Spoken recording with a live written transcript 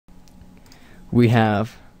we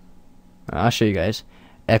have, I'll show you guys,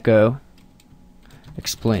 echo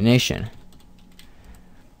explanation.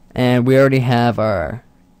 And we already have our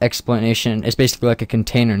explanation. It's basically like a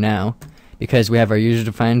container now, because we have our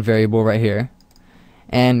user-defined variable right here.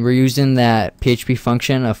 And we're using that PHP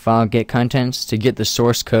function of file get contents to get the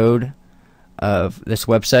source code of this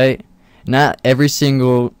website. Not every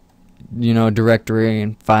single, directory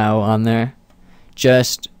and file on there,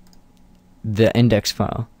 just the index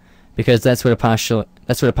file, because that's what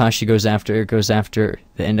Apache goes after. It goes after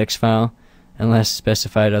the index file, unless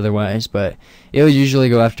specified otherwise, but it will usually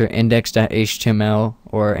go after index.html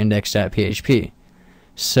or index.php.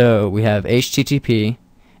 So we have http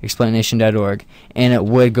explanation.org, and it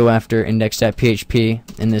would go after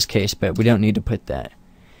index.php in this case, but we don't need to put that.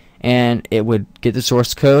 And it would get the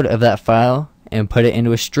source code of that file and put it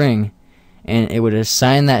into a string, and it would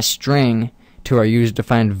assign that string to our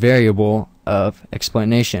user-defined variable of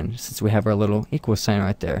explanation, since we have our little equal sign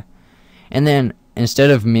right there. And then instead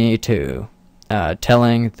of me telling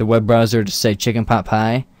the web browser to say chicken pot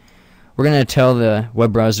pie, we're going to tell the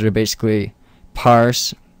web browser to basically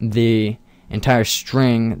parse the entire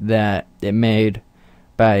string that it made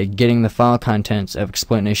by getting the file contents of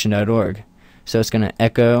explanation.org. So it's going to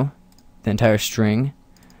echo the entire string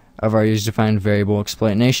of our user-defined variable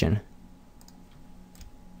explanation.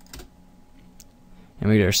 And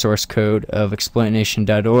we get our source code of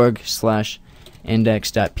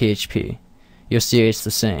explanation.org/index.php. You'll see it's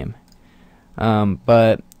the same.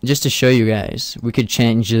 But just to show you guys, we could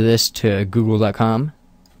change this to google.com.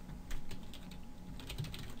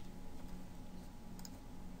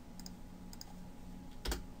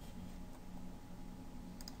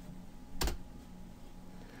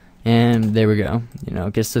 And there we go.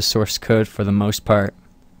 It gets the source code for the most part.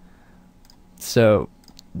 So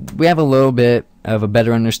we have a little bit of a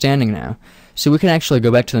better understanding now. So we can actually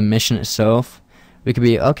go back to the mission itself. We could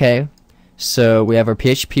be, okay, so we have our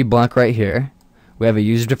PHP block right here. We have a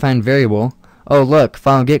user-defined variable. Oh, look,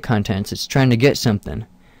 file get contents. It's trying to get something.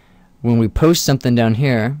 When we post something down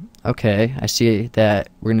here, okay, I see that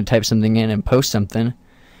we're going to type something in and post something.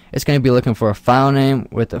 It's going to be looking for a file name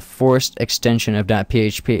with a forced extension of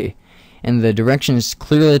 .php. And the directions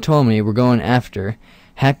clearly told me we're going after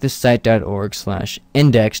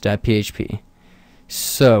HackThisSite.org/index.php.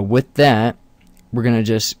 So with that, we're going to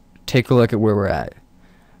just take a look at where we're at.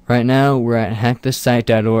 Right now, we're at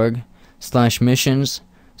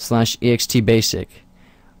HackThisSite.org/missions/extbasic.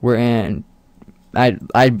 We're in,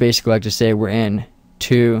 I'd basically like to say we're in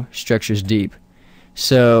 2 structures deep.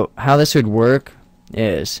 So how this would work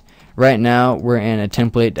is, right now we're in a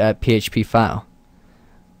template.php file,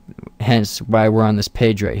 hence why we're on this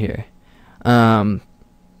page right here.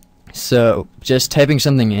 So just typing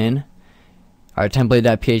something in, our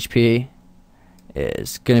template.php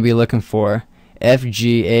is going to be looking for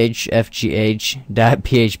fgh.php,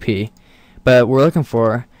 but we're looking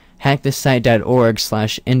for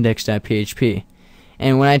HackThisSite.org/index.php.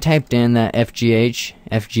 And when I typed in that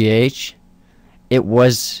fgh, it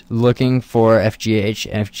was looking for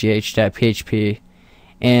fgh.php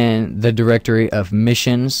and the directory of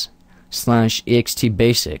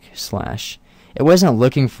missions/extbasic/. It wasn't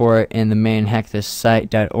looking for it in the main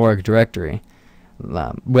HackThisSite.org directory.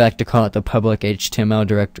 We like to call it the public HTML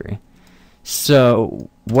directory. So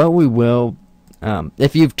what we will,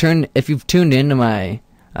 if you've tuned into my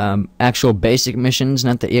actual basic missions,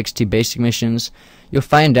 not the ext basic missions, you'll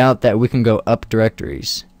find out that we can go up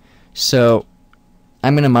directories. So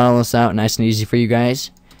I'm going to model this out nice and easy for you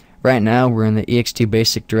guys. Right now we're in the ext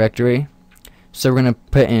basic directory, so we're going to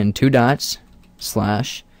put in 2 dots,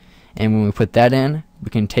 slash, and when we put that in, we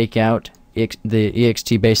can take out the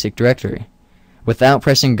ext basic directory without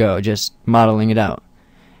pressing go, just modeling it out.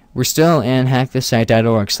 We're still in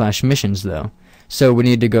HackThisSite.org/missions though, so we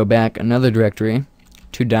need to go back another directory,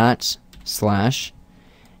 2 dots, slash,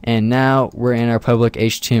 and now we're in our public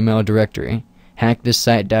HTML directory,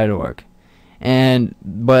 HackThisSite.org.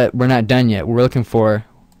 But we're not done yet. We're looking for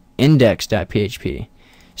index.php.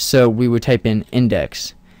 So we would type in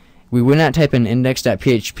index. We would not type in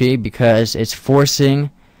index.php because it's forcing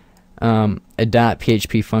a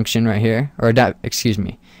 .php function right here, or a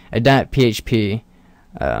 .php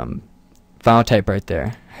file type right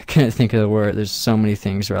there. I couldn't think of the word. There's so many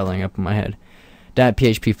things rattling up in my head.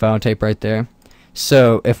 .php file type right there.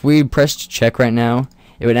 So if we pressed check right now,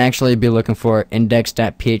 it would actually be looking for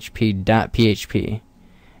index.php.php,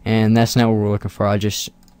 and that's not what we're looking for. I'll just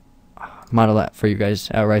model that for you guys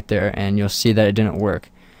out right there, and you'll see that it didn't work.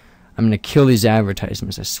 I'm going to kill these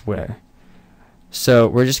advertisements, I swear. So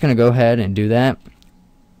we're just going to go ahead and do that,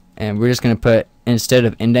 and we're just going to put, instead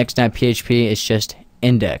of index.php, it's just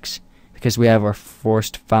index, because we have our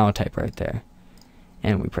forced file type right there.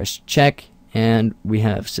 And we press check, and we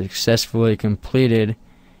have successfully completed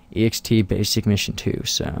HackThisSite Mission 2.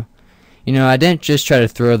 So, you know, I didn't just try to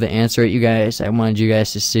throw the answer at you guys. I wanted you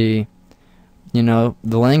guys to see, you know,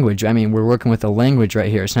 the language. I mean, we're working with a language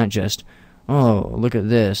right here. It's not just, oh, look at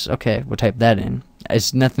this. Okay, we'll type that in.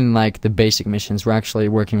 It's nothing like the basic missions. We're actually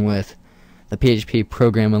working with the PHP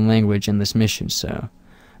programming language in this mission. So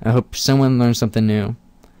I hope someone learned something new.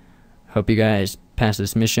 Hope you guys pass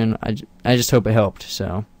this mission. I just hope it helped.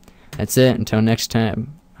 So that's it. Until next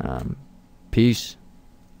time. Peace.